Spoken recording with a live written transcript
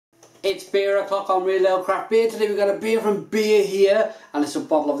It's beer o'clock on Real Ale Craft Beer. Today we've got a beer from Beer here, and it's a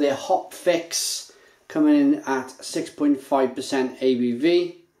bottle of their Hopfix, coming in at 6.5%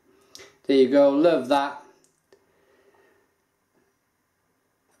 ABV. There you go, love that.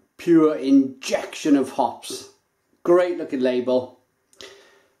 Pure injection of hops. Great looking label.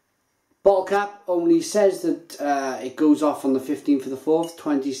 Bottle cap only says that it goes off on the 15th of the 4th,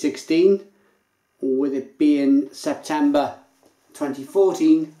 2016, with it being September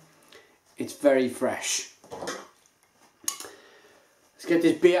 2014. It's very fresh. Let's get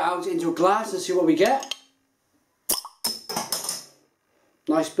this beer out into a glass and see what we get.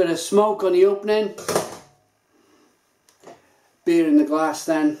 Nice bit of smoke on the opening. Beer in the glass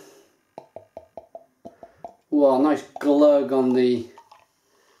then. Wow, nice glug on the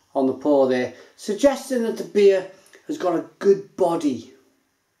pour there, suggesting that the beer has got a good body.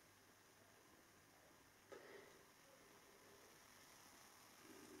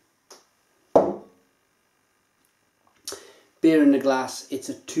 Beer in the glass, it's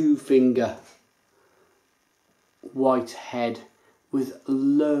a 2-finger white head with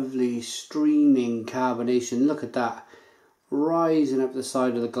lovely streaming carbonation. Look at that, rising up the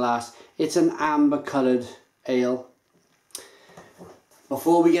side of the glass. It's an amber coloured ale.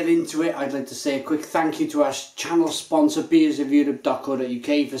 Before we get into it, I'd like to say a quick thank you to our channel sponsor,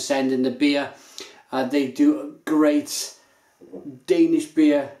 beersofeurope.co.uk, for sending the beer. They do great Danish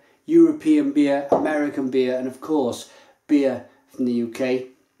beer, European beer, American beer, and of course beer from the UK.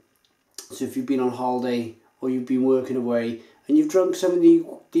 So if you've been on holiday or you've been working away and you've drunk something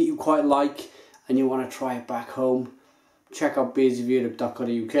that you quite like and you want to try it back home, check out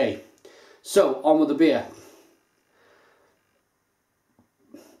beersofeurope.co.uk. So on with the beer.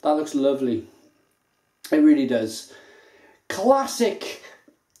 That looks lovely. It really does. Classic,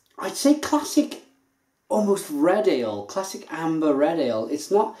 I'd say classic, almost red ale, classic amber red ale.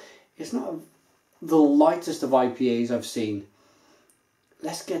 It's not the lightest of IPAs I've seen.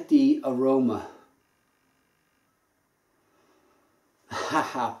 Let's get the aroma.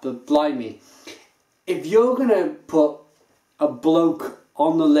 Haha, but blimey. If you're gonna put a bloke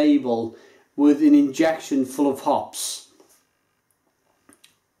on the label with an injection full of hops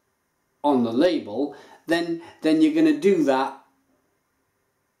on the label, then you're gonna do that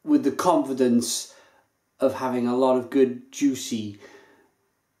with the confidence of having a lot of good juicy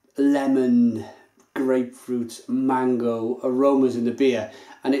lemon, grapefruit, mango aromas in the beer,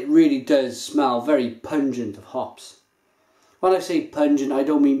 and it really does smell very pungent of hops. When I say pungent, I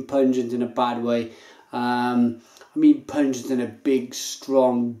don't mean pungent in a bad way. I mean pungent in a big,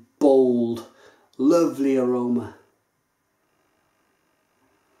 strong, bold, lovely aroma.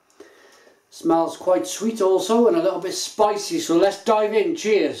 Smells quite sweet also, and a little bit spicy, so let's dive in.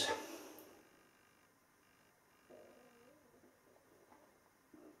 Cheers.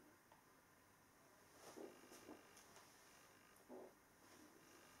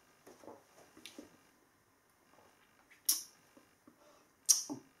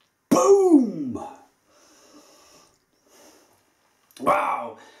 Boom!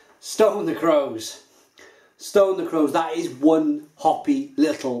 Wow! Stone the Crows. Stone the Crows, that is one hoppy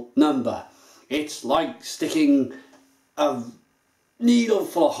little number. It's like sticking a needle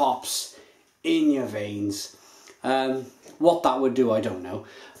full of hops in your veins. What that would do, I don't know.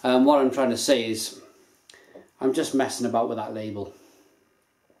 What I'm trying to say is, I'm just messing about with that label.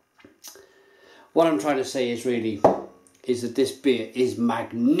 What I'm trying to say is that this beer is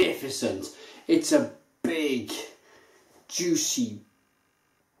magnificent. It's a big, juicy,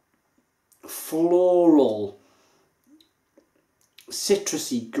 floral,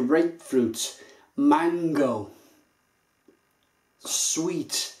 citrusy, grapefruit, mango,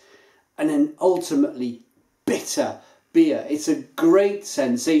 sweet, and then ultimately bitter beer. It's a great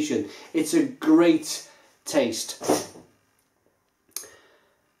sensation. It's a great taste.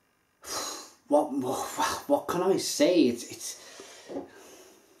 What can I say? It's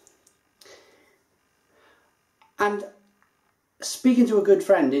and speaking to a good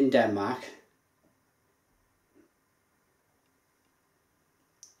friend in Denmark,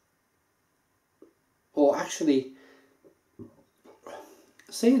 or actually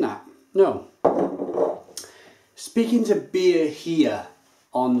saying that, no, speaking to Beer here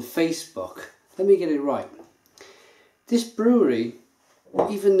on Facebook, let me get it right. This brewery,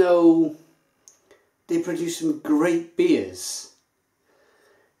 even though they produce some great beers,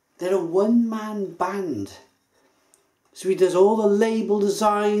 they're a one-man band. So he does all the label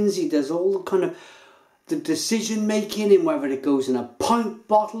designs, he does all the kind of the decision making in whether it goes in a pint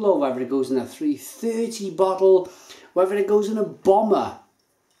bottle or whether it goes in a 330 bottle, whether it goes in a bomber.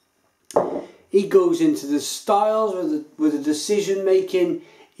 He goes into the styles with the decision making.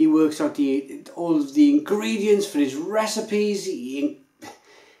 He works out all of the ingredients for his recipes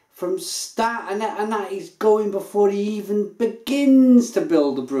from start, and that is going before he even begins to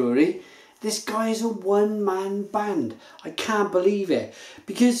build the brewery. This guy is a one-man band. I can't believe it,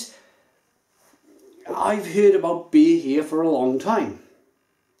 because I've heard about beer here for a long time.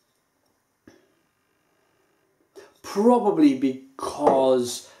 Probably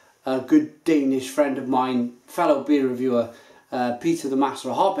because a good Danish friend of mine, fellow beer reviewer, Peter the Master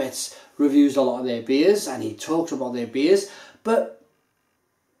of Hopfix, reviews a lot of their beers and he talks about their beers. But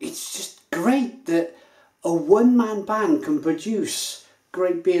it's just great that a one-man band can produce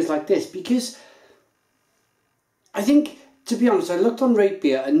great beers like this, because I think, to be honest, I looked on Rate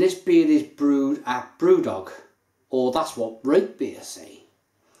Beer and this beer is brewed at Brewdog, or that's what Rate Beer say.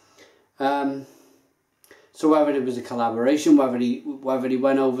 So whether it was a collaboration, whether he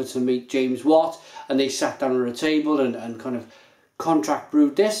went over to meet James Watt and they sat down at a table and kind of contract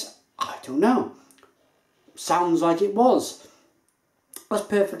brewed this, I don't know. Sounds like it was. That's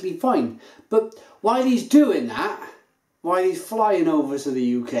perfectly fine. But while he's doing that, while he's flying over to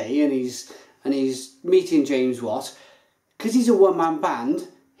the UK and he's meeting James Watt, because he's a one-man band,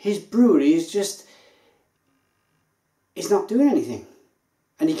 his brewery is just, it's not doing anything.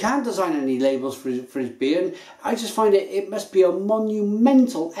 And he can't design any labels for his beer. And I just find it must be a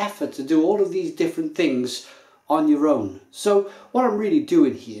monumental effort to do all of these different things on your own. So what I'm really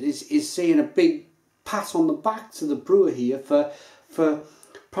doing here is saying a big pat on the back to the brewer here for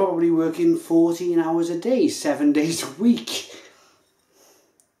probably working 14 hours a day, 7 days a week.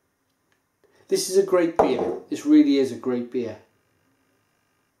 This is a great beer. This really is a great beer.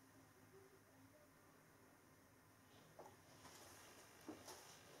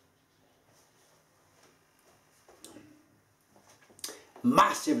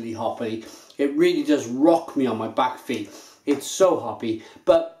 Massively hoppy. It really does rock me on my back feet. It's so hoppy,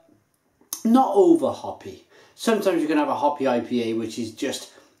 but not over hoppy. Sometimes you can have a hoppy IPA which is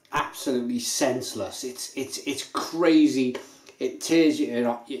just absolutely senseless. It's crazy. It tears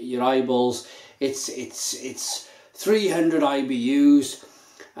your eyeballs. It's 300 IBUs.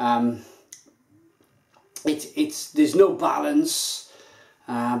 There's no balance.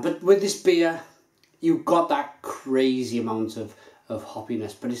 But with this beer, you've got that crazy amount of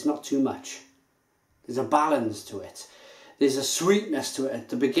hoppiness, but it's not too much. There's a balance to it. There's a sweetness to it at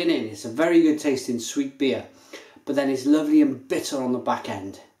the beginning. It's a very good tasting sweet beer, but then it's lovely and bitter on the back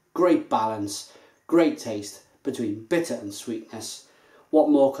end. Great balance, great taste between bitter and sweetness. What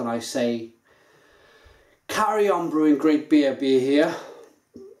more can I say? Carry on brewing great beer here.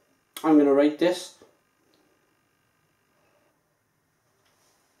 I'm going to rate this.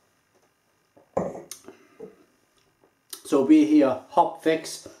 So beer here,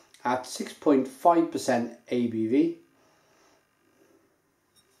 Hopfix at 6.5% ABV.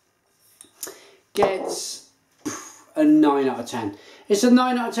 Gets a 9 out of 10. It's a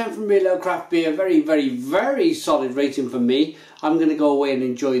 9 out of 10 from Real Ale Craft Beer. Very, very, very solid rating from me. I'm going to go away and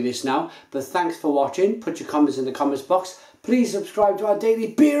enjoy this now. But thanks for watching. Put your comments in the comments box. Please subscribe to our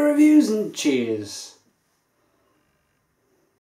daily beer reviews and cheers.